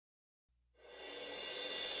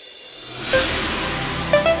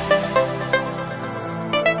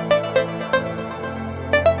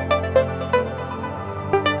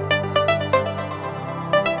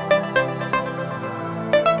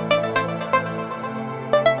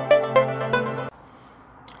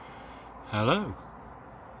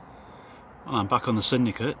And I'm back on the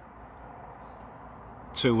syndicate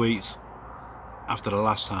 2 weeks after the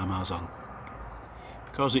last time I was on.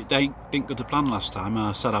 Because it didn't go to plan last time.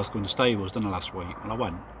 I said I was going to stables, didn't I, last week? Well, I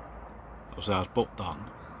went. Obviously I was booked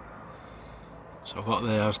on. So I got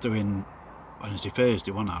there, I was doing Wednesday,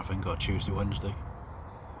 Thursday, wasn't I think, or Tuesday, Wednesday.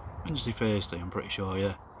 Wednesday, Thursday, I'm pretty sure,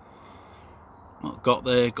 yeah. Well, got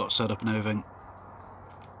there, got set up and everything.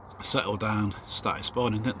 Settled down, started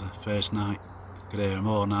spawning, didn't the first night. Could hear them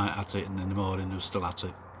all night at it, and in the morning they were still at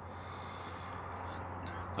it.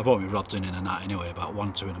 I brought my rods in the night anyway, about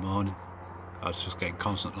 1, 2 in the morning. I was just getting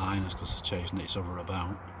constant liners because they're chasing each other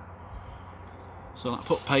about. So I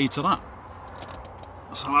put paid to that.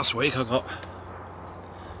 So last week I got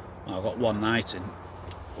one night in,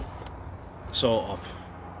 sort of.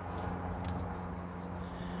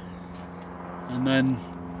 And then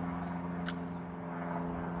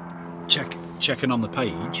checking on the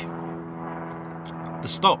page, they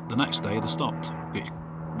stopped the next day. They stopped. It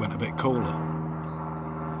went a bit cooler,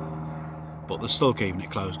 but they're still keeping it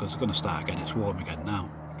closed because they're going to start again. It's warm again now.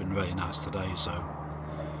 It's been really nice today, so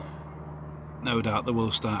no doubt they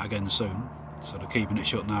will start again soon. So they're keeping it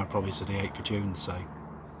shut now, probably to the 8th of June, say.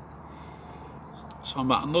 So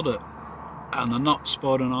I'm at another, and they're not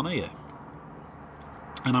spawning on here.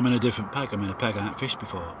 And I'm in a different peg. I'm in a peg I haven't fished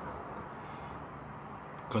before.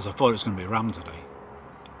 Because I thought it was going to be ram today.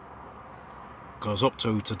 Because up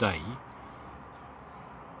to today,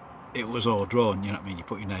 it was all drawn, you know what I mean? You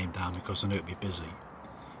put your name down because I knew it'd be busy.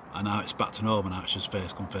 And now it's back to normal, now it's just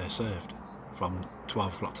first come, first served. From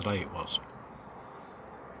 12 o'clock today it was.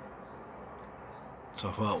 So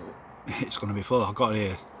I thought, it's going to be full. I got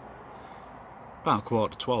here about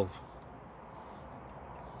 11:15.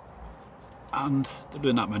 And they're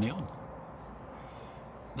doing that many on.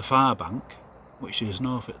 The far bank, which is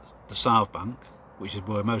north, the south bank, which is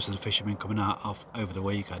where most of the fishermen coming out of over the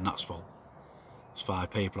weekend, that's full. There's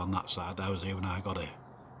 5 people on that side. That was here when I got here.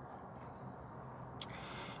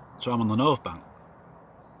 So I'm on the north bank,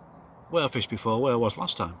 where I fished before, where I was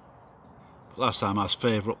last time. But last time I was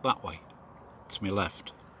further up that way, to my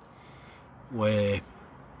left, where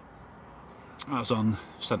I was on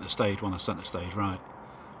centre stage, centre stage right.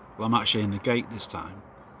 Well, I'm actually in the gate this time,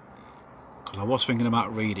 because I was thinking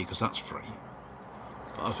about Reedy, because that's free.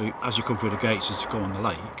 But as you come through the gates, as you come on the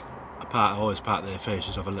lake, I always park there first,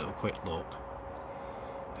 just have a little quick look.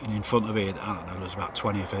 And in front of it, I don't know, there's about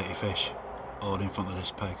 20 or 30 fish, all in front of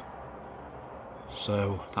this peg.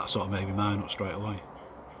 So that sort of made me mine up straight away.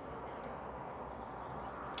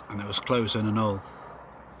 And it was close in and all.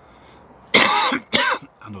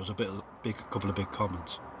 And there was a couple of big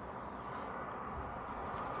commons.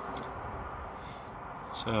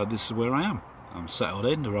 So this is where I am. I'm settled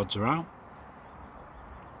in, the rods are out.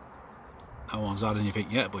 No one's had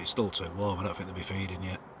anything yet, but it's still too warm. I don't think they'll be feeding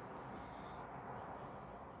yet.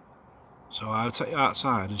 So I'll take you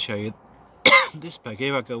outside and show you this peg.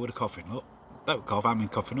 Here I go with a coughing. Look, don't cough, I've been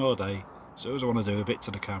coughing all day. So as I want to do a bit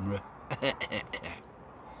to the camera.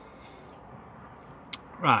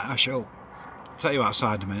 Right, I shall take you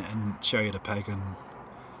outside in a minute and show you the peg and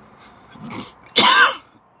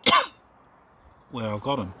where I've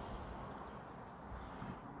got them.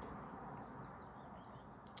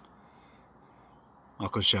 I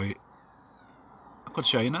could show you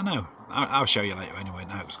no. I'll show you later anyway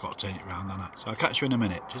now, because I've got to turn it around, then. So I'll catch you in a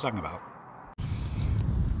minute, just hang about.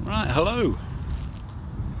 Right, hello.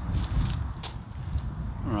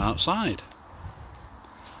 We're outside.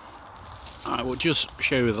 I will just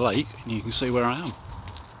show you the lake and you can see where I am.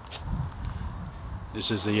 This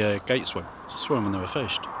is the gate swim. It's a swim when they were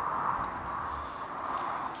fished.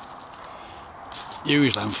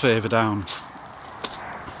 Usually I'm further down.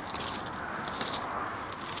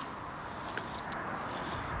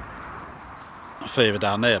 Further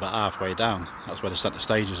down there, about halfway down. That's where the centre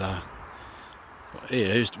stages are. But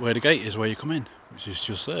here is where the gate is, where you come in, which is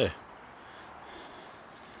just there.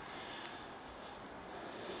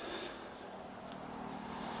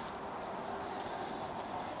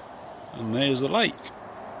 And there's the lake.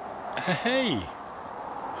 Hey!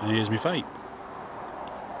 And here's my vape.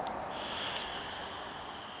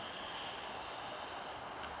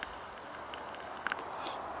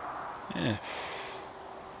 Yeah.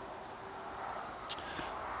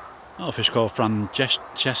 Oh, a fish called Francesca.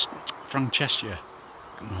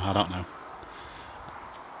 I don't know.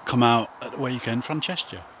 Come out at the weekend,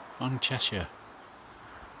 Francesca. Okay.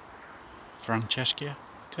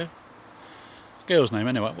 Girl's name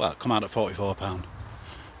anyway. Well, come out at £44.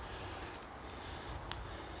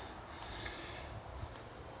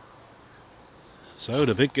 So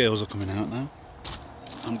the big girls are coming out now.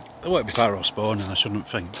 They won't be far off spawning, I shouldn't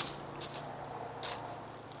think.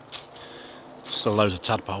 Still loads of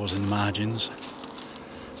tadpoles in the margins.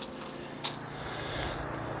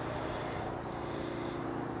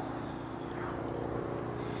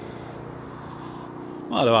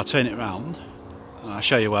 Well, I'll turn it round and I'll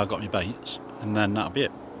show you where I got my baits, and then that'll be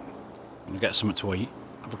it. I'm gonna get something to eat,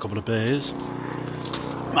 have a couple of beers,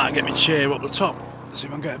 might get my chair up the top, see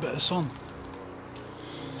if I can get a bit of sun.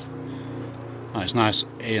 Oh, it's nice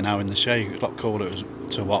here now in the shade. It's a lot cooler. It was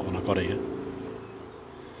too hot when I got here.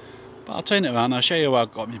 But I'll turn it around, I'll show you where I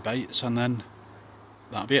got my baits, and then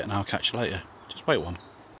that'll be it, and I'll catch you later. Just wait one.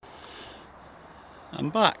 I'm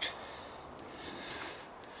back.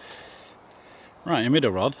 Right, your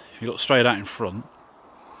middle rod, if you look straight out in front,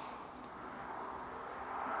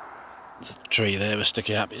 there's a tree there with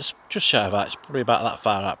sticky up. It's just shy of that, it's probably about that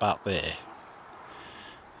far out, about there.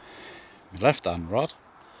 My left hand rod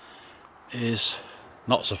is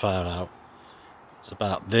not so far out, it's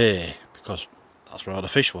about there, because that's where all the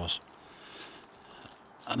fish was.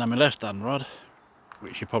 And then my left hand rod,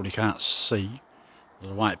 which you probably can't see,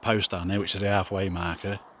 there's a white post down there which is the halfway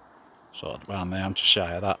marker, sort of around there. I'm just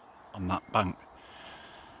shy of that on that bank.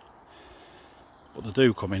 But they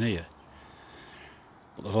do come in here,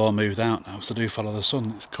 but they've all moved out now, so they do follow the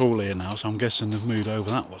sun. It's cool here now, so I'm guessing they've moved over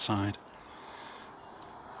that side.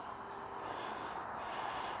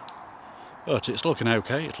 But it's looking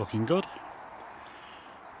okay, it's looking good.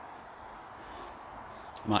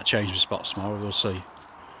 I might change my spots tomorrow, we'll see.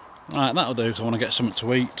 Right, that'll do, because I want to get something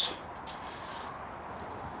to eat.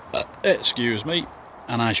 Excuse me,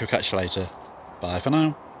 and I shall catch you later. Bye for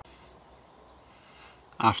now.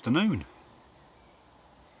 Afternoon.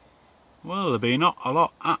 Well, there'll be not a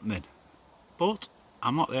lot happening, but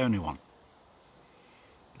I'm not the only one.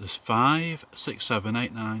 There's 5, 6, 7,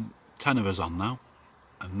 8, 9, 10 of us on now,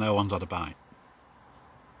 and no one's had a bite.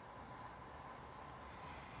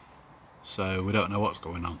 So we don't know what's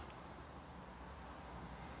going on.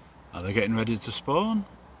 Are they getting ready to spawn?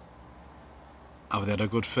 Have they had a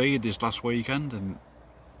good feed this last weekend, and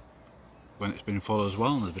when it's been full as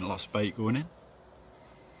well, and there's been lots of bait going in?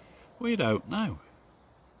 We don't know.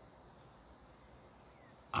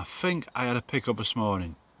 I think I had a pickup this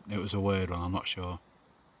morning. It was a weird one, I'm not sure.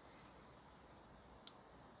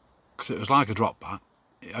 Because it was like a drop back.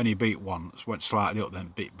 It only beat once, went slightly up,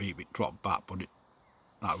 then beat, dropped back, but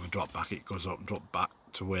that would drop back, it goes up and drop back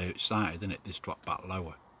to where it started, didn't it? This dropped back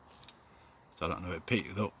lower. So I don't know, it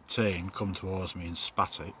picked up, turned, come towards me and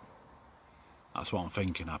spat it. That's what I'm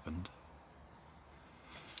thinking happened.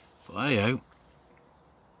 But there you go.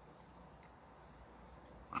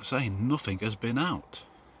 I say nothing has been out.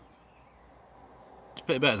 It's a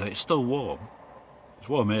bit better, it's still warm. It's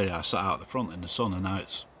warm earlier, I sat out the front in the sun, and now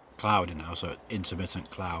it's cloudy now, so it's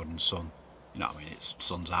intermittent cloud and sun. You know what I mean, it's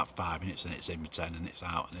sun's out for 5 minutes and it's in for 10 and it's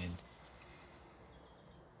out and in.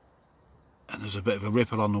 And there's a bit of a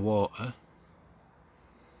ripple on the water,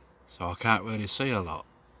 so I can't really see a lot.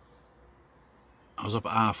 I was up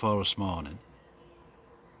at 4:30 this morning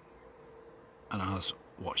and I was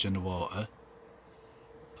watching the water,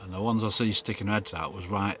 and the ones I see sticking their heads out was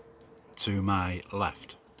right to my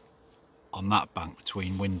left on that bank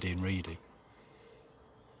between Windy and Reedy.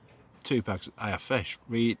 2 pegs I have fished.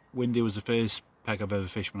 Windy was the first peg I've ever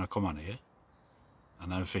fished when I come on here,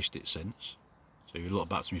 and I've fished it since. So if you look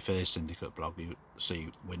back to my first syndicate blog, you see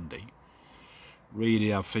Windy.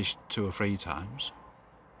 Reedy I've fished 2 or 3 times.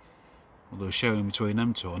 Well, they were showing between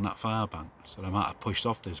them two on that far bank, so they might have pushed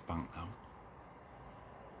off this bank now.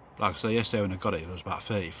 Like I say, yesterday when I got it, there was about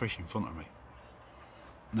 30 fish in front of me.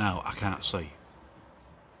 Now I can't see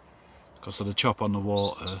because of the chop on the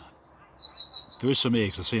water. There is some here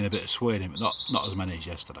because I've seen a bit of swirling, but not as many as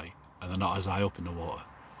yesterday, and they're not as high up in the water.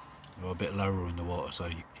 They're a bit lower in the water, so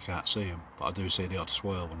you can't see them, but I do see the odd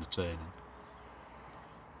swirl when they're turning.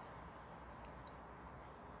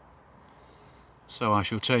 So I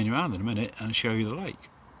shall turn you around in a minute and show you the lake,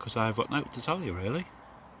 because I've got nothing to tell you really.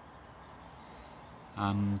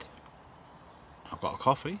 And I've got a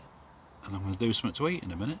coffee, and I'm going to do something to eat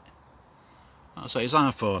in a minute. I'll say it's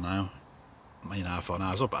 4:30 now. I mean 4:30 now,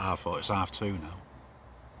 I was up at 4:30, it's 2:30 now.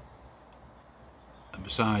 And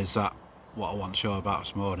besides that, what I want to show about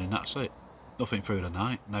this morning, that's it. Nothing through the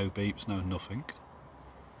night, no beeps, no nothing.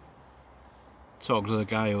 Talked to the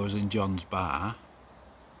guy who was in John's bar.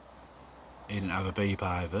 He didn't have a beep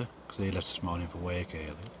either, because he left this morning for work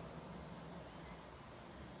early.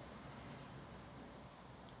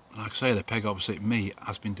 Like I say, the peg opposite me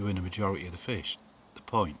has been doing the majority of the fish. The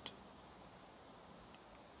point.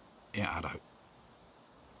 Yeah, I don't.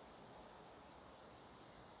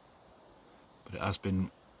 But it has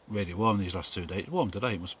been really warm these last 2 days. Warm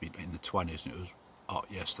today, it must be in the 20s, and it was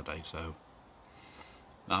hot yesterday, so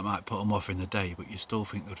That might put them off in the day, but you still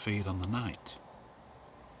think they'd feed on the night.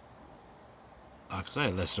 Like I say,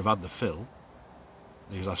 unless they've had the fill,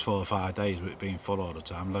 these last 4 or 5 days with it being full all the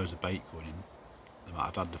time, loads of bait going in, they might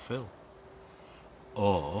have had the fill.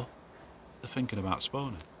 Or they're thinking about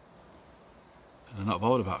spawning. And they're not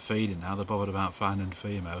bothered about feeding now, they're bothered about finding the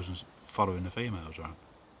females and following the females around.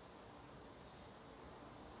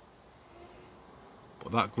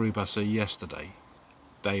 But that group I see yesterday,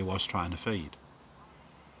 they was trying to feed.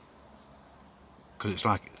 Because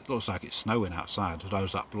it looks like it's snowing outside.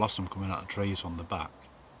 There's that blossom coming out of trees on the back.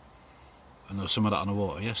 And there was some of that on the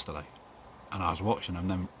water yesterday. And I was watching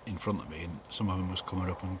them in front of me, and some of them was coming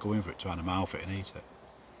up and going for it, trying to mouth it and eat it.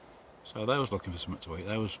 So they was looking for something to eat.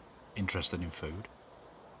 They was interested in food.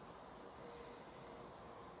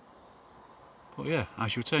 But yeah, I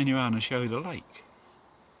shall turn you around and show you the lake.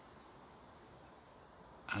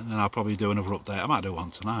 And then I'll probably do another update. I might do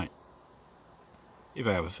one tonight. If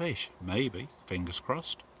I have a fish, maybe, fingers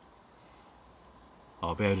crossed.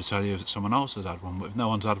 I'll be able to tell you if someone else has had one, but if no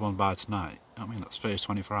one's had one by tonight, I mean, that's first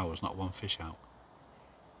 24 hours, not one fish out.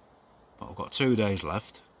 But I've got 2 days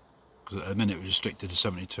left, because at the minute we're restricted to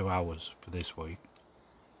 72 hours for this week.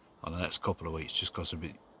 On the next couple of weeks, just because there'll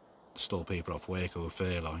be still people off work who are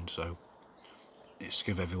furloughed, so it's to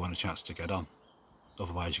give everyone a chance to get on.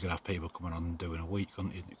 Otherwise you could have people coming on and doing a week,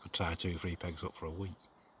 couldn't you? You could tie 2 or 3 pegs up for a week.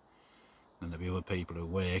 Then there'll be other people who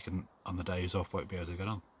work and on the days off won't be able to get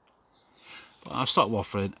on. But I'll stop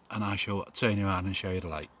waffling and I shall turn you around and show you the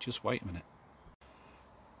lake. Just wait a minute.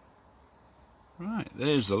 Right,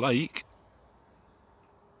 there's the lake.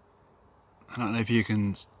 I don't know if you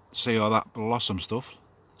can see all that blossom stuff.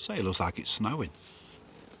 Say it looks like it's snowing.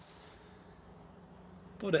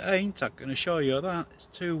 But it ain't, I'm going to show you that. It's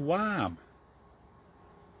too warm.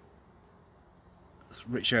 There's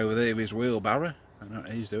Rich over there with his wheelbarrow. I don't know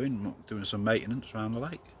what he's doing some maintenance around the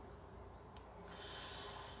lake.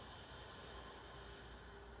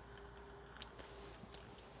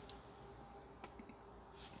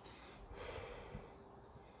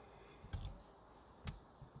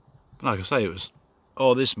 But like I say, it was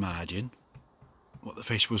all this margin, what the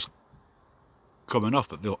fish was coming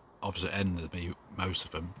off at the opposite end of me, most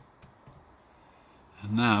of them.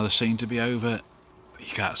 And now they seem to be over, you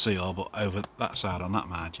can't see all, but over that side on that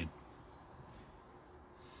margin.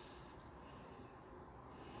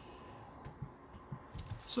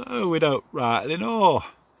 So we don't rightly know.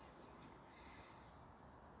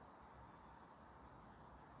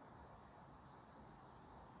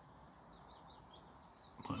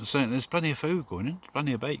 But there's plenty of food going in,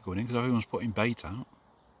 plenty of bait going in, because everyone's putting bait out.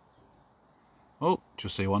 Oh,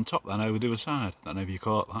 just see one top then over the other side. Don't know if you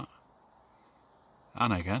caught that.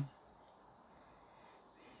 And again.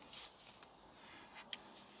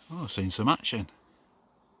 Oh, I've seen some action.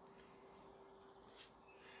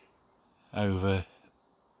 Over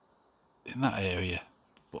in that area,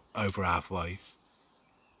 but over halfway.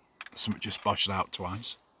 Something just boshed out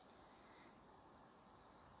twice.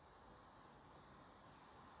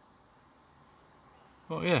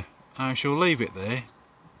 But yeah, I shall leave it there.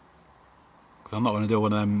 Because I'm not going to do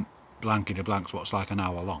one of them blankety blanks what's like an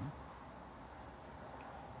hour long.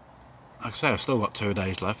 Like I say, I've still got 2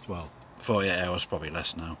 days left. Well, 48 hours, probably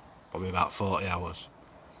less now. Probably about 40 hours.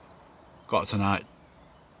 Got tonight,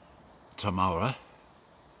 tomorrow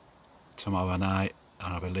night,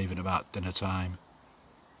 and I'll be leaving about dinner time.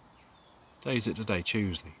 Day is it today?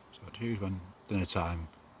 Tuesday. So Tuesday, dinner time,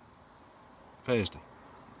 Thursday.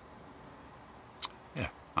 Yeah,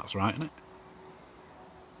 that's right, isn't it?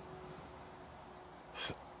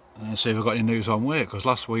 And see if I've got any news on work, because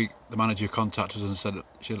last week the manager contacted us and said that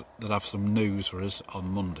they'd have some news for us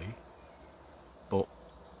on Monday, but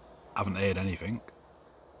I haven't heard anything.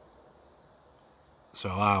 So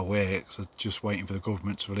our works are just waiting for the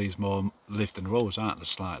government to release more lifting rules, aren't they,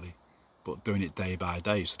 slightly, but doing it day by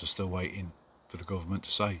day, so they're still waiting for the government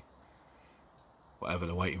to say whatever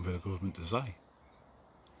they're waiting for the government to say.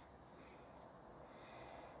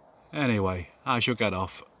 Anyway, I shall get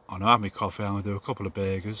off. I'm going to have my coffee, I'm going to do a couple of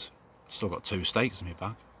burgers. Still got 2 steaks in my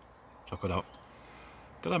bag, so I could have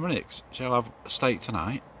dilemma Nix. Shall I have a steak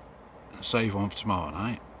tonight and save one for tomorrow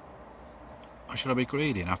night, or shall I be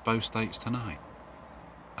greedy and have both steaks tonight?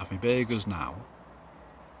 Have my burgers now,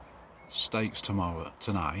 steaks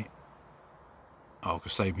tonight. Oh, I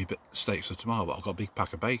could save me steaks for tomorrow, but I've got a big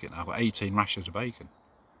pack of bacon. I've got 18 rashers of bacon.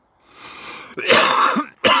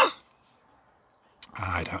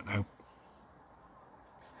 I don't know.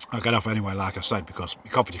 I'll get off anyway, like I said, because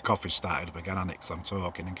my coffee started up again, hasn't it? Because I'm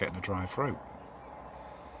talking and getting a dry throat.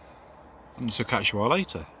 And so catch you all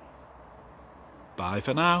later. Bye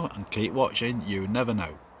for now, and keep watching. You never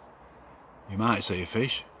know. You might see a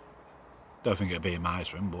fish. Don't think it'll be in my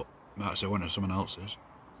swim, but you might see one of someone else's.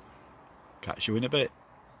 Catch you in a bit.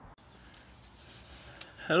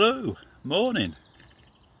 Hello, morning.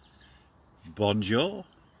 Bonjour.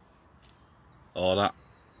 All that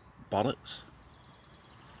bollocks.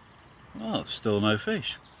 Well, still no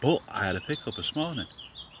fish, but I had a pickup this morning.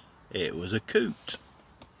 It was a coot.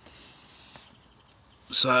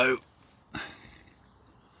 So,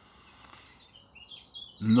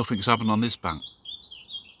 nothing's happened on this bank.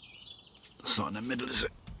 It's not in the middle, is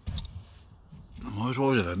it? I'm always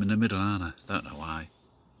worried of them in the middle, aren't I? Don't know why.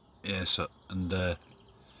 Yes, and the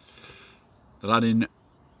lad in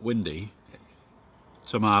Windy,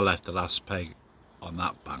 to my left, the last peg on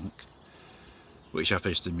that bank, which I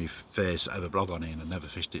fished in my first ever blog on and never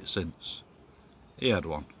fished it since. He had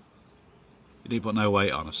one. He didn't put no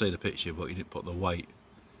weight on. I see the picture, but he didn't put the weight.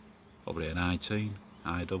 Probably an 18,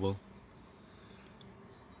 I double.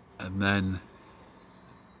 And then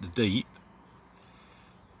the deep,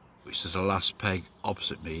 which is the last peg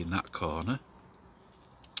opposite me in that corner,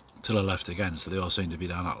 to the left again, so they all seem to be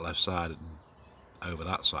down that left side and over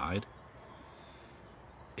that side.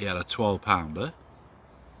 He had a 12-pounder,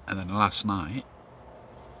 and then last night,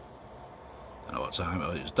 I don't know what time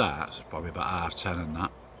it was dark, so probably about 10:30 and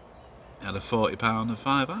that, he had a 40-pounder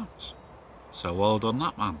 5 ounce. So well done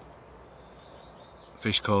that man.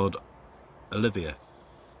 Fish called Olivia.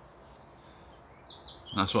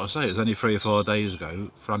 That's what I say, it was only 3 or 4 days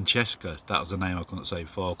ago, Francesca, that was the name I couldn't say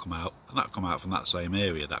before, come out, and that come out from that same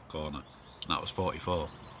area, that corner, and that was 44.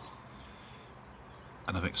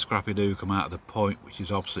 And I think Scrappy Doo come out of the point which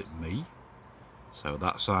is opposite me, so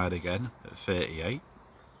that side again at 38,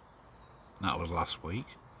 that was last week.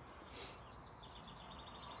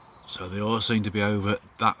 So they all seem to be over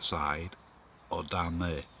that side or down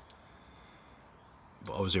there,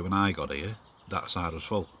 but obviously when I got here, that side was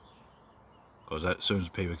full. Because as soon as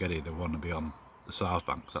people get here, they want to be on the south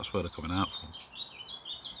bank. That's where they're coming out from.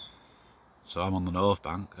 So I'm on the north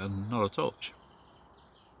bank and not a touch.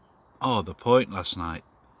 Oh, the point last night.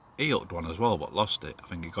 He hooked one as well, but lost it. I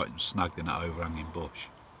think he got him snagged in that overhanging bush.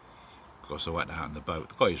 Of course, I went out in the boat.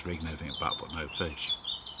 They got his rig and everything back, but no fish.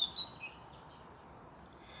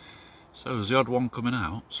 So there's the odd one coming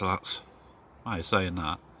out. So that's why you're saying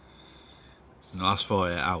that. In the last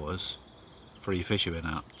 48 hours. 3 fish have been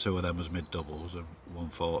out, 2 of them was mid doubles and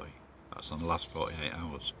 140. That's in the last 48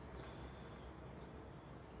 hours.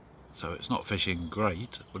 So it's not fishing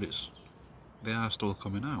great, but they are still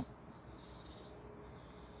coming out.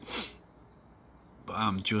 But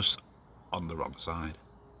I'm just on the wrong side.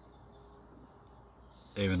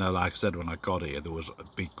 Even though, like I said, when I got here, there was a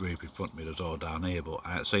big group in front of me that was all down here, but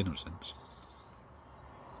I ain't seen them since.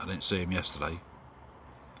 I didn't see them yesterday.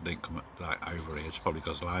 They didn't come like over here, it's probably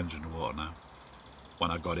because the lines are in the water now. When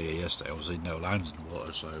I got here yesterday, I was in no lines in the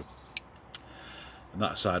water, so, and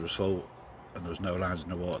that side was full, and there was no lines in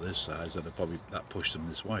the water this side, so that pushed them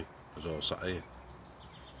this way. I was all sat here.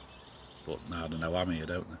 But now they know I'm here,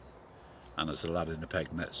 don't they? And there's a lad in the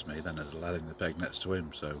peg next to me, then there's a lad in the peg next to him,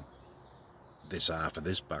 so this half of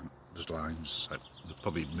this bank, there's lines, so they'll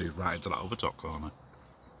probably move right into that other top corner.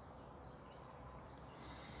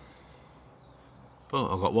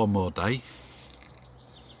 But I've got one more day.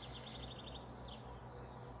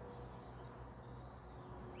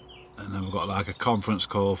 And then we've got like a conference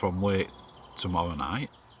call from work tomorrow night,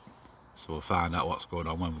 so we'll find out what's going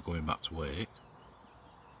on when we're going back to work.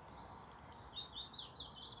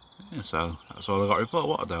 Yeah, so that's all I've got to report.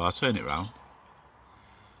 What I'll do, I'll turn it round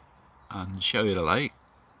and show you the lake.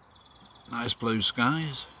 Nice blue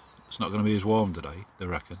skies. It's not going to be as warm today, they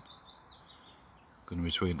reckon. Going to be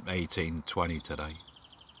between 18 and 20 today.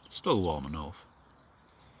 Still warm enough.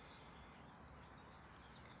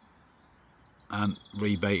 And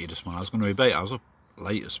rebaited this morning. I was going to rebait. I was up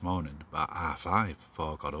late this morning, about 5:30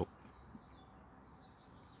 before I got up.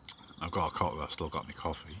 I've got a coffee. I've still got my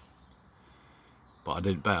coffee. But I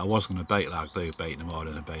didn't bait. I was going to bait like I do, bait in the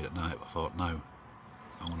morning and bait at night. But I thought, no,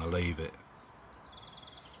 I'm going to leave it.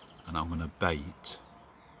 And I'm going to bait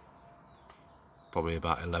probably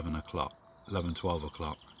about 11 o'clock, 11, 12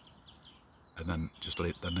 o'clock. And then just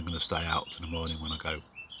leave, then they're going to stay out in the morning when I go.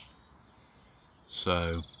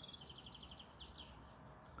 So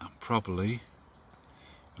I'm probably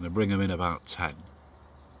going to bring them in about 10.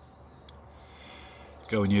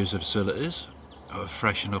 Go and use the facilities, have a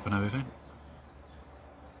freshen up and everything.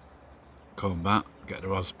 Come back, get the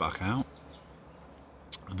rods back out,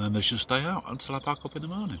 and then they should stay out until I pack up in the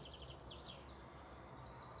morning.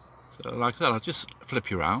 So like I said, I'll just flip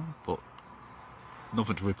you around, but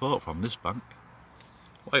nothing to report from this bank.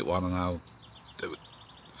 Wait one and I'll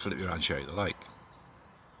flip you around and show you the lake.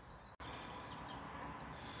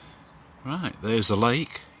 Right, there's the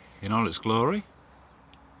lake in all its glory.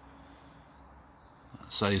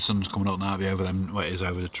 I'd say the sun's coming up now, it'll be over them, well, it is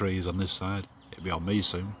over the trees on this side. It'll be on me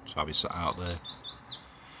soon, so I'll be sat out there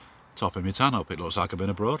topping my tan up. It looks like I've been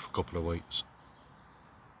abroad for a couple of weeks.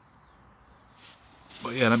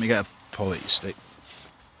 But yeah, let me get a pointy stick.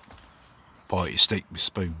 Pointy stick with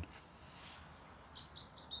spoon.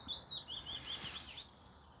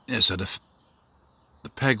 Yeah, so the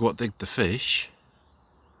peg what digged the fish,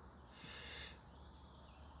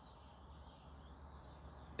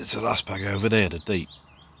 it's the last peg over there, the deep.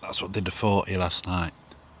 That's what did the 40 last night.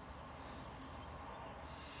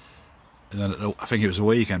 And then I think it was a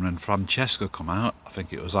weekend when Francesca come out, I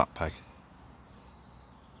think it was that peg.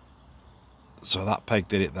 So that peg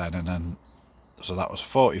did it then, and then, so that was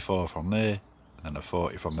 44 from there, and then a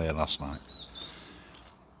 40 from there last night.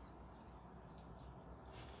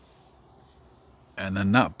 And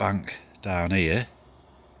then that bank down here,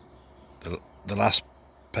 the last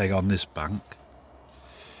peg on this bank,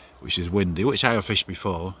 which is Windy, which I have fished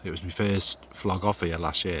before. It was my first flog off here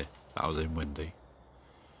last year. That was in Windy.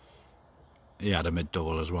 He had a mid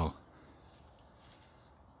double as well.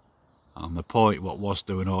 And the point what was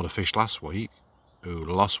doing all the fish last week, who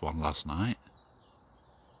lost one last night,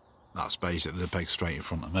 that's basically the peg straight in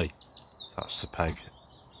front of me. That's the peg.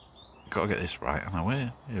 Got to get this right. And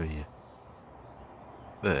where are you?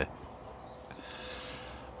 There.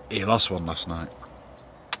 He lost one last night.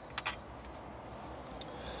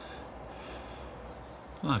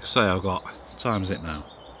 Like I say, I've got, what time is it now?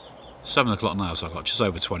 7 o'clock now, so I've got just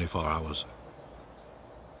over 24 hours.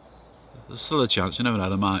 There's still a chance, you never know,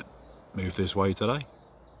 they might move this way today.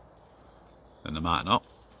 Then they might not.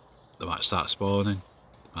 They might start spawning.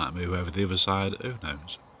 They might move over the other side, who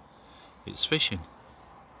knows? It's fishing.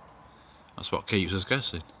 That's what keeps us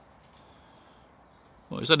guessing.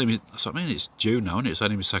 Well, it's only, that's what I mean, it's June now, and it's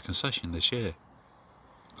only my second session this year.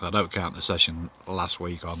 So I don't count the session last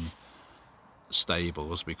week on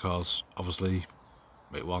stables, because obviously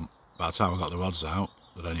it won't, by the time I got the rods out,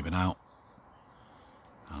 they'd only been out,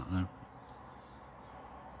 I don't know,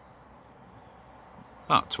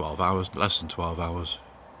 about 12 hours, less than 12 hours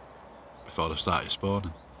before they started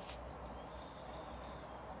spawning.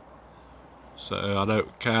 So I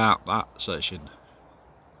don't count that session.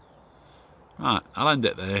 Right, I'll end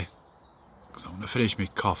it there, because I'm going to finish my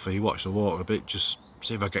coffee, watch the water a bit, just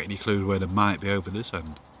see if I get any clue where they might be over this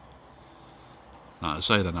end. Like I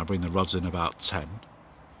say, then I'll bring the rods in about 10.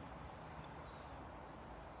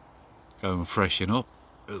 Go and freshen up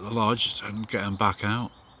at the lodge and get them back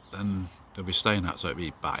out. Then they'll be staying out, so it'll be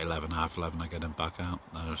about 11, half 11 I get them back out.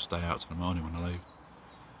 Then I'll stay out till the morning when I leave.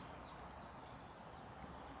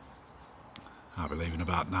 I'll be leaving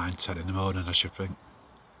about 9, 10 in the morning, I should think.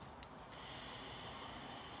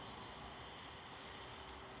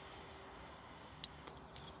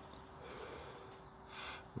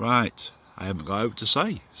 Right. I haven't got out to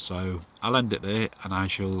say, so I'll end it there, and I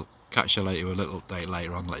shall catch you later with a little update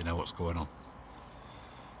later on, let you know what's going on.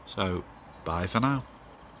 So, bye for now.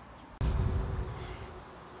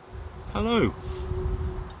 Hello.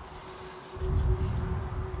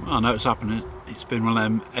 Well, I know it's happening. It's been one of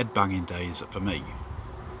them head banging days for me.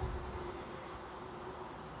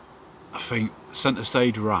 I think centre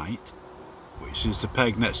stage right, which is the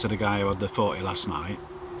peg next to the guy who had the 40 last night,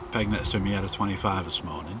 peg next to him he had a 25 this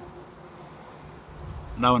morning.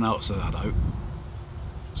 No one else had out,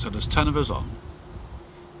 so there's 10 of us on,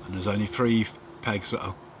 and there's only 3 pegs that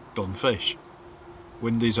have done fish.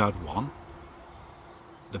 Windy's had 1,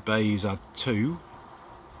 the Bay's had 2,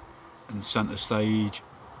 and centre stage,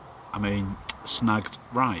 I mean snagged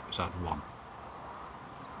right's had 1.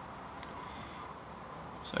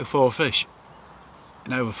 So 4 fish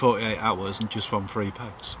in over 48 hours, and just from 3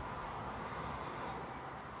 pegs.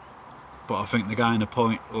 But I think the guy in the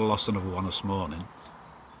point lost another one this morning.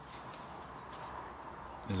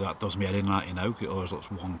 That does me head in, like, you know, it always looks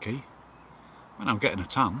wonky. When I'm getting a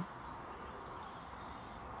tan.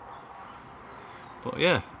 But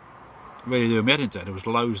yeah, really doing me head in today. There was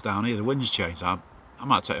lows down here, the wind's changed. I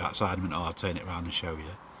might take you outside a minute, or I'll turn it around and show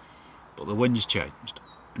you. But the wind's changed,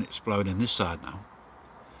 and it's blowing in this side now.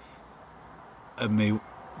 And me,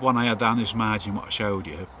 one I had down this margin, what I showed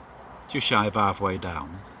you, just shy of halfway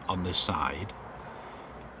down on this side,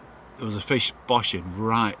 there was a fish boshing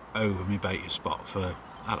right over my baiting spot for,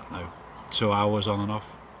 I don't know, 2 hours on and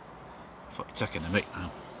off. I thought you're taking the mick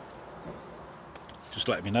now. Just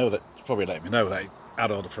letting me know that, probably letting me know that he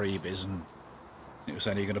had all the freebies, and it was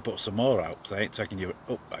saying you're going to put some more out, because I ain't taking you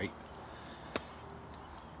up bait.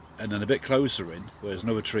 And then a bit closer in, where there's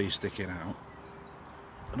another tree sticking out,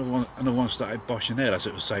 another one started boshing there. As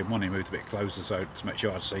it was the same one, he moved a bit closer so to make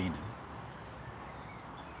sure I'd seen him.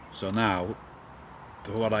 So now,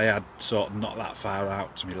 the one I had sort of not that far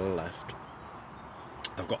out to my left,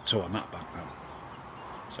 I've got two on that bank now.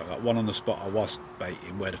 So I got one on the spot I was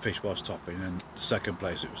baiting where the fish was topping, and the second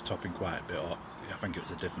place it was topping quite a bit. I think it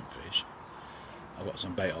was a different fish. I've got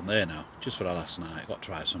some bait on there now, just for the last night. I've got to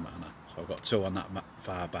try something now. So I've got two on that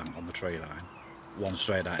far bank on the tree line, one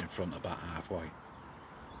straight out in front about halfway.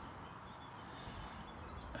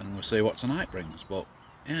 And we'll see what tonight brings. But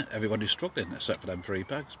yeah, everybody's struggling except for them 3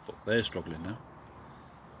 pegs, but they're struggling now.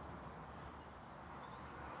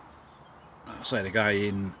 Like I say, the guy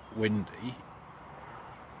in Windy,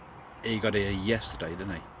 he got here yesterday,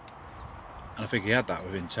 didn't he? And I think he had that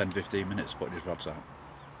within 10-15 minutes, putting his rods out.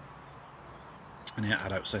 And he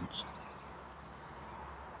had out since.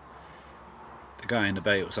 The guy in the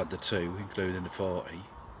bay that's had the 2, including the 40,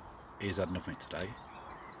 he's had nothing today.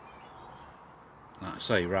 Like I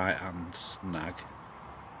say, right hand snag.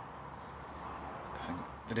 I think,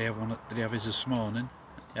 did he have one? Did he have his this morning?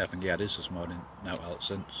 Yeah, I think he had his this morning. No else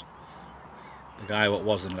since. The guy what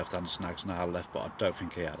was in left hand snags now left, but I don't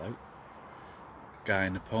think he had out. The guy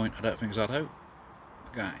in the point, I don't think he's had out.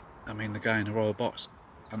 The guy in the royal box,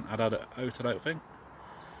 and I'd had it out, I don't think.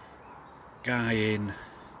 Guy in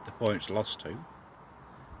the points lost 2.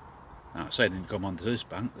 Like I say, didn't come onto this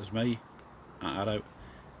bank. There's me, I had out.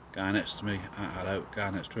 Guy next to me, I had out. Guy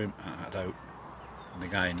next to him, I had out. And the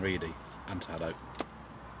guy in Reedy, and had out.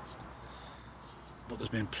 But there's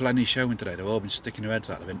been plenty showing today. They've all been sticking their heads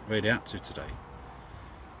out. They've been really active today.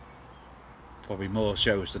 Probably more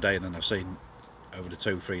shows today than I've seen over the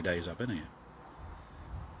 2-3 days I've been here.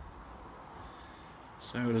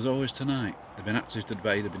 So there's always tonight. They've been active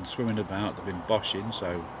today, they've been swimming about, they've been boshing,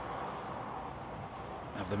 so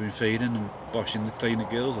have they been feeding and boshing the cleaner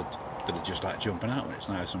gills, or do they just like jumping out when it's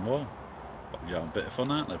nice and warm? Probably having a bit of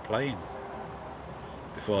fun, aren't they, playing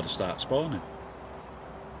before they start spawning?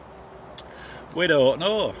 We don't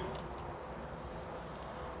know.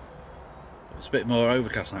 But it's a bit more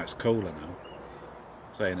overcast now, it's cooler now.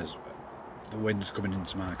 Saying as the wind's coming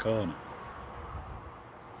into my corner.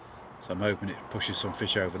 So I'm hoping it pushes some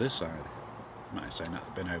fish over this side. Might have saying that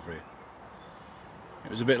I've been over here.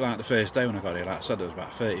 It was a bit like the first day when I got here. Like I said, there was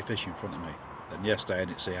about 30 fish in front of me. Then yesterday I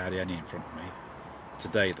didn't see hardly any in front of me.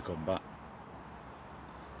 Today they come back.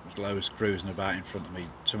 There was loads cruising about in front of me.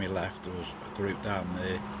 To my left there was a group down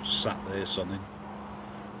there, sat there sunning.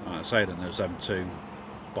 Like I say, then there's them 2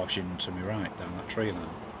 boshing to my right down that tree line.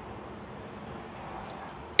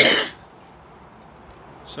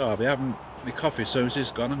 So I'll be having my coffee as soon as it's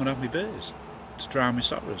gone. I'm going to have my beers to drown my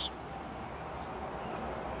sorrows.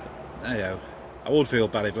 There you go. I would feel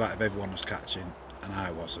bad if everyone was catching and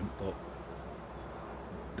I wasn't, but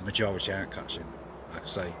the majority aren't catching. Like I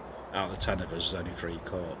say, out of the 10 of us, there's only 3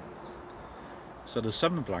 caught. So there's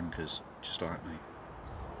 7 blankers, just like me.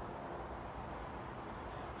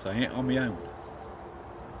 So I ain't on my own.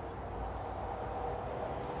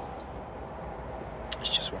 It's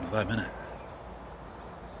just one of them, innit?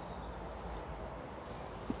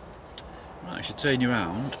 Right, I should turn you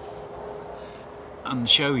around and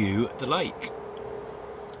show you the lake.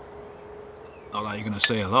 Not like you're going to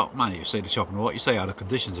see a lot, man. You see the chopping water. You see how the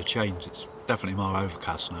conditions have changed. It's definitely more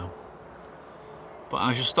overcast now. But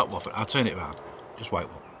I should stop off it. I'll turn it around. Just wait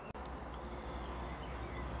one.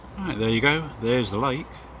 Right, there you go. There's the lake.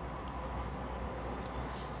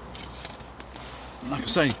 Like I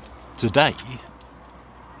say, today,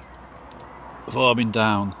 before I've been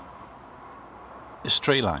down this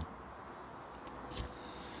tree line,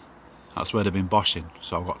 that's where they've been boshing.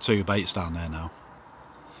 So I've got 2 baits down there now.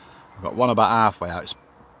 I've got one about halfway out. It's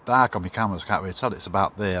dark on my camera, so I can't really tell. It's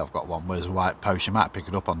about there. I've got one where there's a white post. You might pick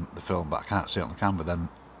it up on the film, but I can't see it on the camera. Then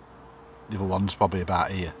the other one's probably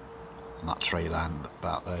about here, on that tree line,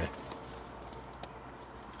 about there.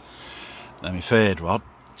 Then my 3rd rod,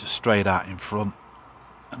 just straight out in front,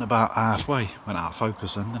 and about halfway. Went out of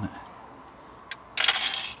focus then, didn't it?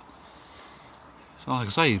 So like I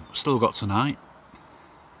say, still got tonight.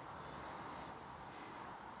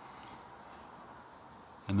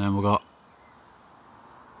 And then we've got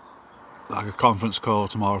like a conference call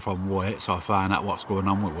tomorrow from work, so I find out what's going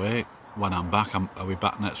on with work. When I'm back, are we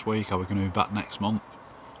back next week? Are we going to be back next month?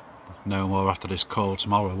 No more after this call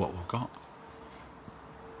tomorrow, what we've got.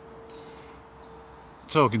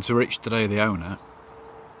 Talking to Rich today, the owner,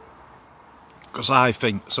 because I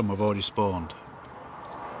think some have already spawned.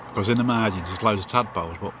 Because in the margins there's loads of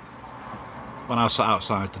tadpoles, but when I sat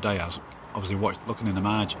outside today I was obviously looking in the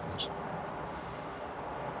margins,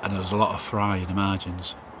 and there was a lot of fry in the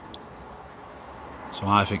margins. So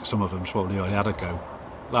I think some of them's probably already had a go.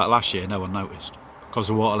 Like last year, no one noticed. Because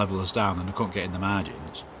the water level was down and they couldn't get in the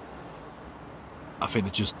margins. I think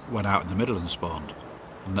they just went out in the middle and spawned,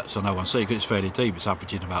 and so no one see, because it's fairly deep, it's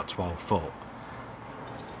averaging about 12 foot.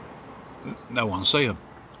 No one see them.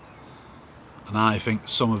 And I think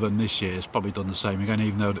some of them this year has probably done the same again,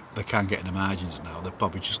 even though they can get in the margins now. They've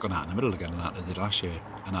probably just gone out in the middle again like they did last year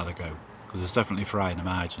and had a go, because there's definitely fry in the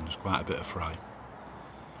margins, quite a bit of fry.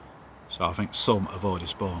 So I think some have already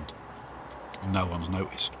spawned and no one's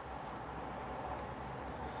noticed.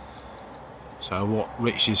 So what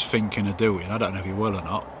Rich is thinking of doing, I don't know if he will or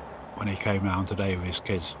not, when he came round today with his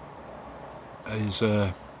kids, is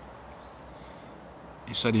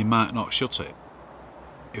he said he might not shut it.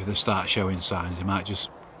 If they start showing signs, he might just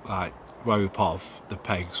like rope off the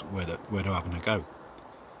pegs where they're having a go,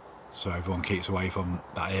 so everyone keeps away from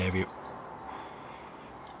that area.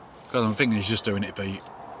 Because I'm thinking he's just doing it to be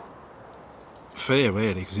fair,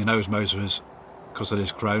 really, because he knows most of us, because of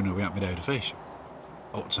this corona, we haven't been able to fish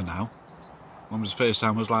up to now. When was the first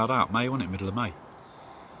time we was allowed out? May, wasn't it? Middle of May.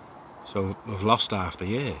 So we've lost half the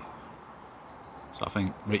year. So I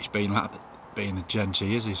think Rich, being the gent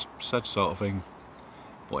he is, he's said sort of thing.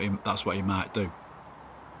 That's what he might do,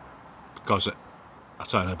 because I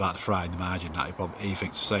told him about the fry in the margin, that he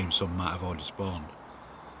thinks the same, some might have already spawned.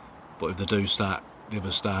 But if they do start, the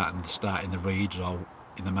others start, and they start in the reeds or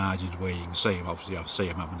in the margins where you can see them, obviously I see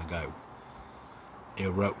him having a go,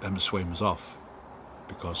 he'll rope them swims off,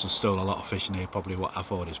 because there's still a lot of fish in here probably what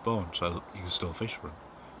have already spawned, so you can still fish for them,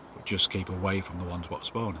 but just keep away from the ones what are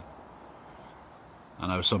spawning. I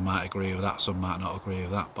know some might agree with that, some might not agree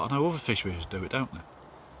with that, but I know other fisheries do it, don't they?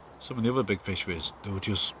 Some of the other big fisheries, they'll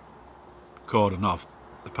just cordon off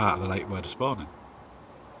the part of the lake where they're spawning.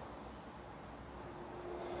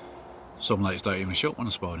 Some lakes don't even shut when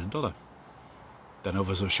they're spawning, do they? Then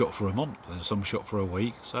others are shut for a month, and some shut for a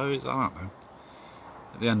week, so it's, I don't know.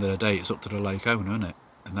 At the end of the day, it's up to the lake owner, isn't it?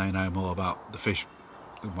 And they know more about the fish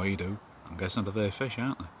than we do. I'm guessing they're their fish,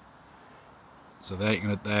 aren't they? So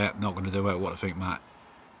they're not going to do what they think might,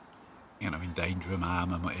 endanger them,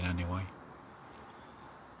 harm them in any way.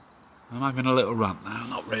 I'm having a little rant now,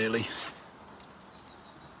 not really.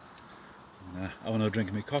 I want to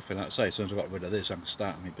drink my coffee, like I say, as soon as I got rid of this I can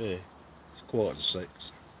start my beer. It's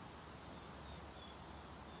 5:45.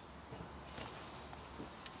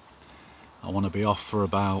 I want to be off for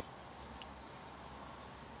about,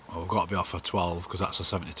 well, I've got to be off for 12, because that's the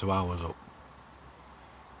 72 hours up.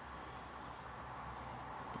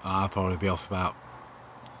 I'll probably be off about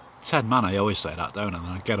 10 man, I always say that, don't I? And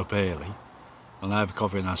I get up early, and I have a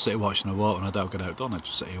coffee and I sit watching the water, and I don't get out done, I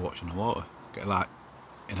just sit here watching the water. Get like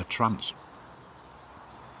in a trance.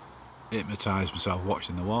 Hypnotise myself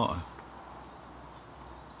watching the water.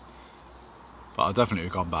 But I've definitely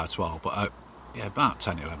gone by 12, but yeah, about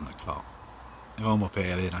 10, 11 o'clock. If I'm up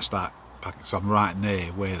early and I start packing, so I'm right near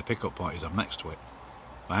where the pickup point is, I'm next to it.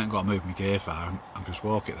 I ain't got to move my gear far, I'm just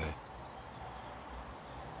walk it there.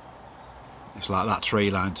 It's like that tree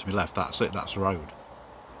line to my left, that's it, that's the road.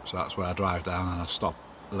 So that's where I drive down and I stop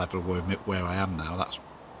level where I am now. That's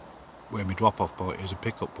where my drop-off point is, a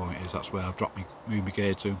pick-up point is. That's where I've move my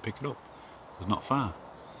gear to and pick it up. It's not far.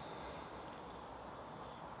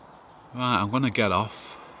 Right, I'm going to get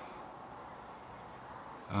off,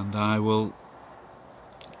 and I will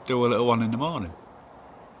do a little one in the morning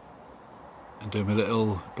and do my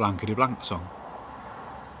little blankety blank song.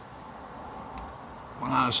 Well,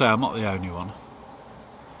 like I say, I'm not the only one.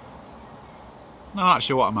 No,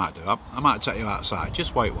 actually what I might do, I might take you outside,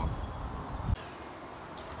 just wait one.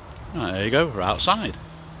 Right, there you go, we're outside.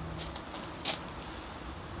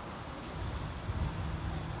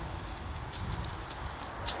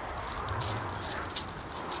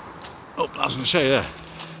 Oh, I was going to show you there.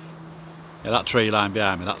 Yeah, that tree line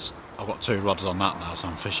behind me, I've got 2 rods on that now, so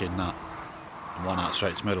I'm fishing that. And one out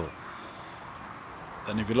straight to middle.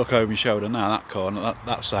 Then if you look over my shoulder now, that corner,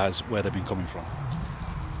 that side's where they've been coming from.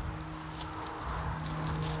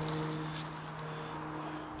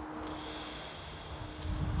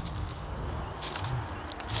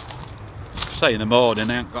 Say in the morning,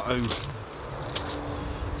 I ain't got to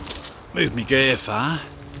move my gear far.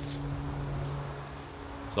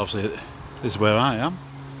 So obviously this is where I am.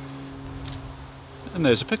 And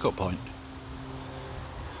there's a pickup point.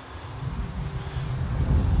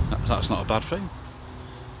 That's not a bad thing.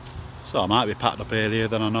 So I might be packed up earlier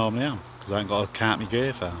than I normally am, because I ain't got to cart my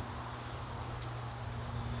gear far.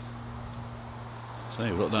 So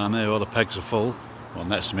you look down there, all the pegs are full. One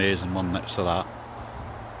next to me is and one next to that.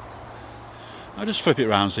 I'll just flip it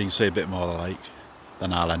round so you can see a bit more of the lake,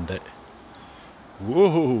 then I'll end it.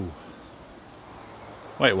 Whoa!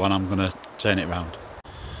 Wait one, I'm going to turn it round.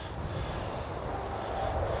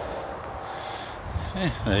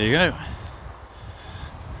 Yeah, there you go.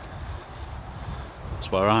 That's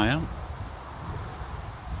That's where I am.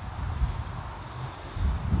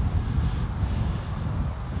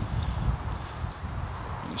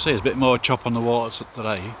 You can see there's a bit more chop on the water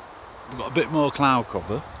today. We've got a bit more cloud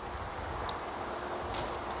cover.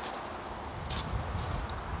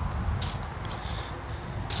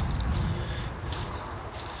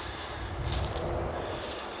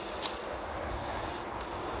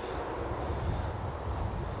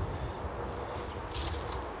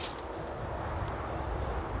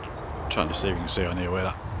 Trying to see if you can see on here where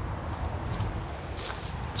that.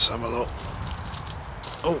 Let's have a look.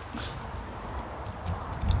 Oh.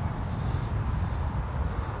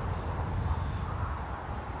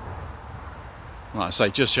 Like I say,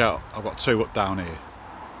 just shout, I've got two up down here.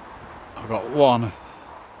 I've got one,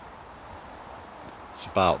 it's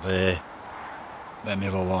about there, then the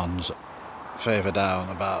other one's further down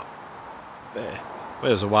about there.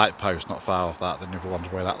 There's a white post not far off that, then the other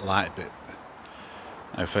one's where that light bit,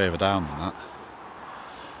 no further down than that.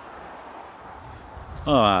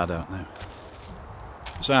 Oh, I don't know.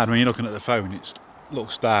 It's hard when you're looking at the phone, it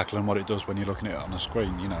looks darker than what it does when you're looking at it on the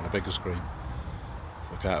screen, you know, the bigger screen.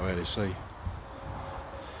 So I can't really see.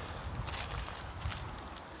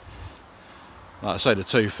 Like I say, the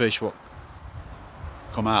two fish what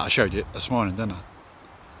come out, I showed you this morning, didn't I?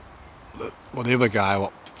 Look, well, the other guy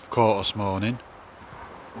what caught us morning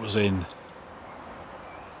was in,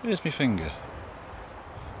 here's my finger.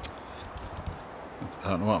 I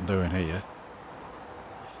don't know what I'm doing here.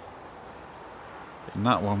 In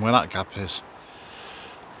that one, where that gap is,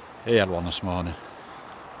 he had one this morning.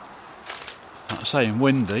 Like I say, in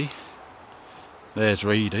windy, there's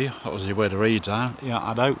Reedy, obviously where the reeds are, yeah,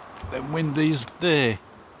 I don't. Then windy's there.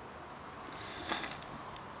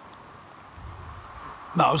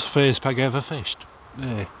 That was the first peg I ever fished.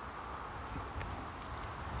 There.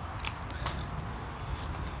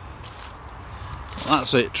 Well,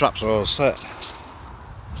 that's it, traps are all set.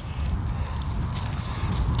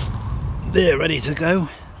 They're ready to go.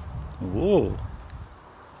 Whoa.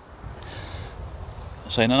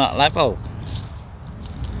 Saying on that level.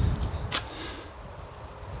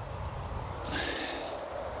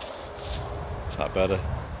 Is that better?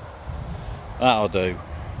 That'll do.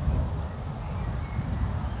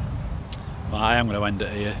 Well, I am going to end it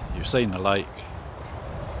here. You've seen the lake.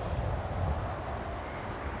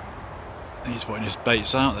 He's putting his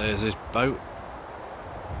baits out. There's his boat.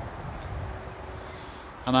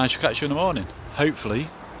 And I shall catch you in the morning, hopefully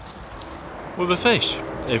with a fish.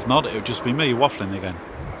 If not, it'll just be me waffling again.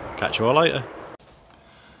 Catch you all later.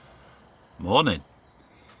 Morning.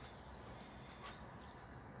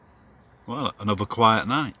 Well, another quiet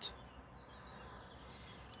night.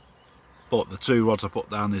 But the two rods I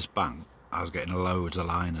put down this bank, I was getting loads of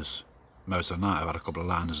liners. Most of the night I've had a couple of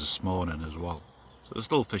liners this morning as well. So there's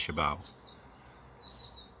still fish about.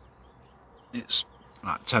 It's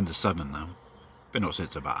like 10 to 7 now. Been up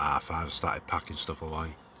since about 5:30, started packing stuff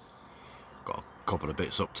away. Got a couple of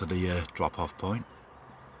bits up to the drop-off point.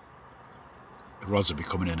 The rods will be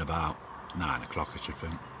coming in about 9 o'clock, I should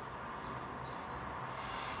think.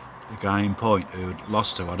 The guy in point who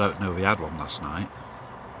lost to, I don't know if he had one last night.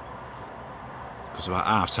 Because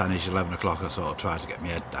about 10:30ish, 11 o'clock, I sort of tried to get my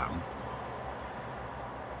head down.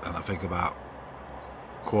 And I think about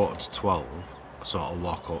 11:45, I sort of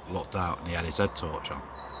walked up, looked out, and he had his head torch on.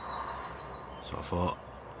 So I thought,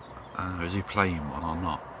 is he playing one or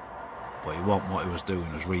not? But he wasn't. What he was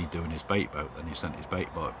doing was redoing his bait boat. Then he sent his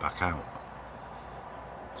bait boat back out.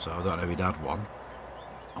 So I don't know if he'd had one.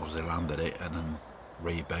 Obviously landed it and then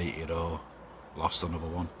rebaited or lost another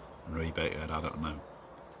one and rebaited, I don't know.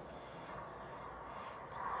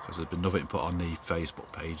 Because there's been nothing put on the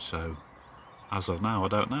Facebook page, so as of now I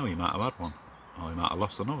don't know, he might have had one. Or he might have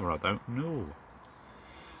lost another, I don't know.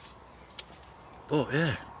 But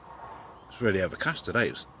yeah. It's really overcast today.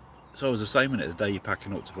 It's always the same, isn't it? The day you're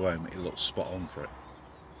packing up to go home, it looks spot on for it.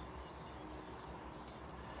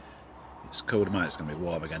 It's cool tonight, it's going to be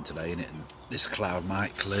warm again today, innit? And this cloud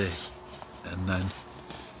might clear, and then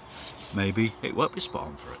maybe it won't be spot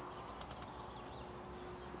on for it.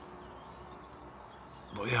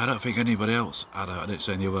 But yeah, I don't think anybody else had I didn't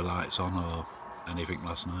see any other lights on or anything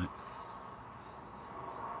last night.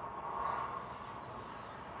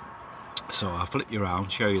 So I'll flip you around,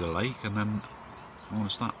 show you the lake, and then I want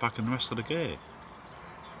to start packing the rest of the gear.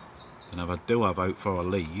 And if I do have out for a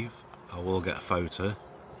leave, I will get a photo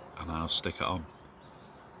and I'll stick it on.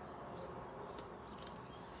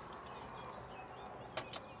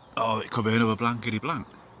 Oh, it could be another blankety blank.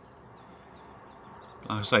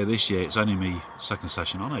 Like I say, this year it's only my second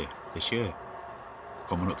session on here, this year.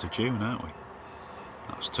 Coming up to June, aren't we?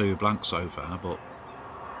 That's 2 blanks so far, but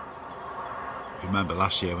you remember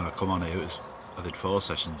last year when I come on here, I did 4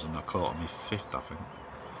 sessions and I caught on my 5th, I think.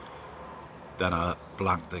 Then I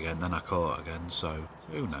blanked again, then I caught again, so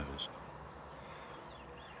who knows.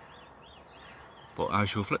 But I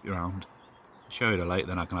shall flip you around, show you the lake,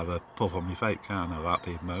 then I can have a puff on my vape, can't I? Without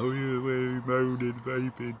people going, oh you're really moaning,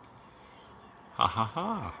 vaping. Ha ha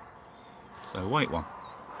ha. So wait one.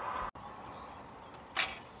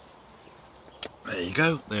 There you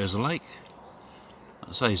go, there's the lake.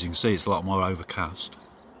 So as you can see, it's a lot more overcast.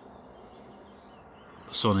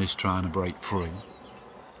 The sun is trying to break through.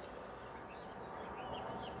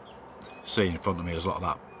 See in front of me there's a lot of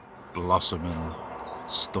that blossom and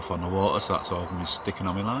stuff on the water, so that's all going to be sticking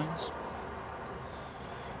on my lines.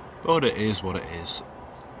 But it is what it is.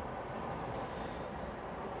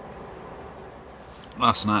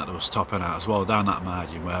 Last night there was topping out as well, down that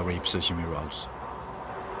margin where I repositioned my rods.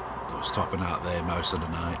 There was topping out there most of the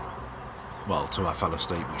night. Well, till I fell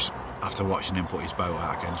asleep, which after watching him put his boat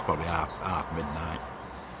out again, it's probably half midnight.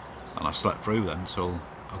 And I slept through then till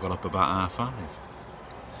I got up about 5:30.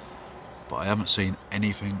 But I haven't seen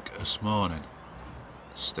anything this morning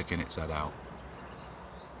sticking its head out.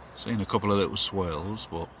 Seen a couple of little swirls,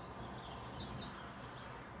 but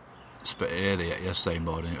it's a bit early yesterday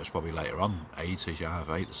morning. It was probably later on, 8ish,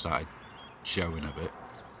 8:30, it started showing a bit.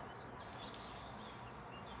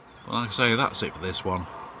 But like I say, that's it for this one.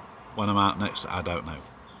 When I'm out next, I don't know.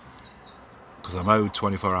 Because I'm owed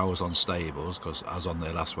 24 hours on stables, because I was on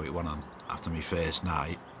there last week when after my first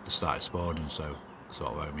night, they started spawning, so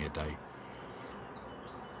sort of owe me a day.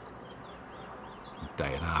 A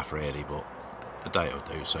day and a half really, but a day will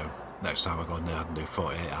do, so next time I go in there I can do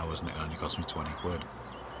 48 hours and it only cost me 20 quid.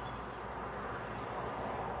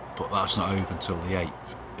 But that's not open till the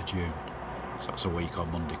 8th of June, so that's a week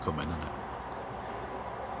on Monday coming, isn't it?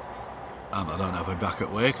 And I don't know if I'll be back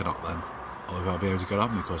at work or not then, or if I'll be able to get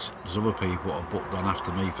on, because there's other people that are booked on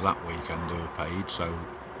after me for that weekend who are paid, so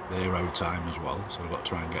they're owed time as well, so I've got to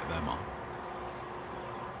try and get them on.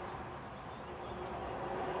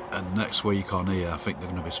 And next week on here, I think they're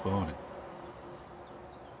going to be spawning.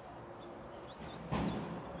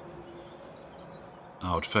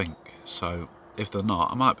 I would think. So if they're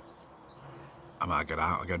not, I might get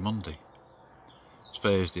out again Monday. It's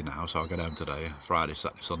Thursday now, so I'll get home today. Friday,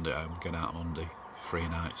 Saturday, Sunday home. Get out Monday, 3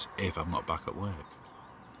 nights if I'm not back at work.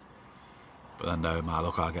 But then no my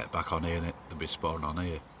luck, I'll get back on here and they'll be spawning on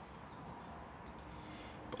here.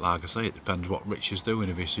 But like I say, it depends what Rich is doing.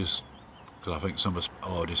 If he's just, because I think some have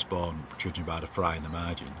already spawned, judging by the fry in the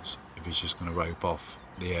margins, if he's just going to rope off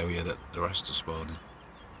the area that the rest are spawning,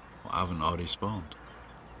 what haven't already spawned.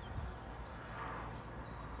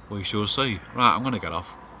 We shall see. Right, I'm going to get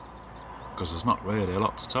off, because there's not really a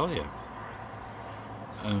lot to tell you.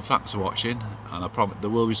 And thanks for watching, and I promise there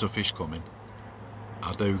will be some fish coming.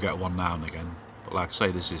 I do get one now and again, but like I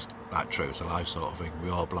say, this is like true to life sort of thing. We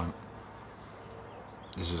all blank.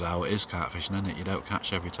 This is how it is catfishing, isn't it? You don't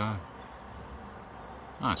catch every time.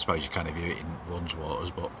 I suppose you can if you're eating runs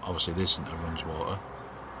waters, but obviously this isn't a runs water.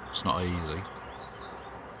 It's not easy.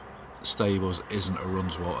 Stables isn't a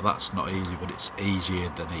runs water, that's not easy, but it's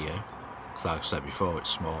easier than here. Because like I said before, it's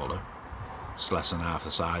smaller. It's less than half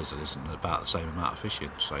the size of this and about the same amount of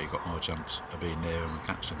fishing, so you've got more chance of being near them and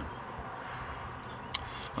catching them.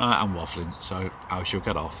 Right, I'm waffling, so I shall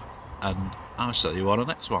get off and I'll see you on the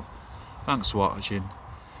next one. Thanks for watching.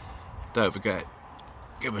 Don't forget,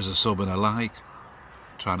 give us a sub and a like.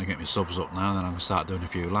 Trying to get my subs up now, then I'm going to start doing a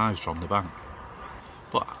few lives from the bank.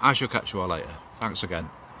 But I shall catch you all later. Thanks again.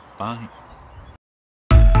 Bye.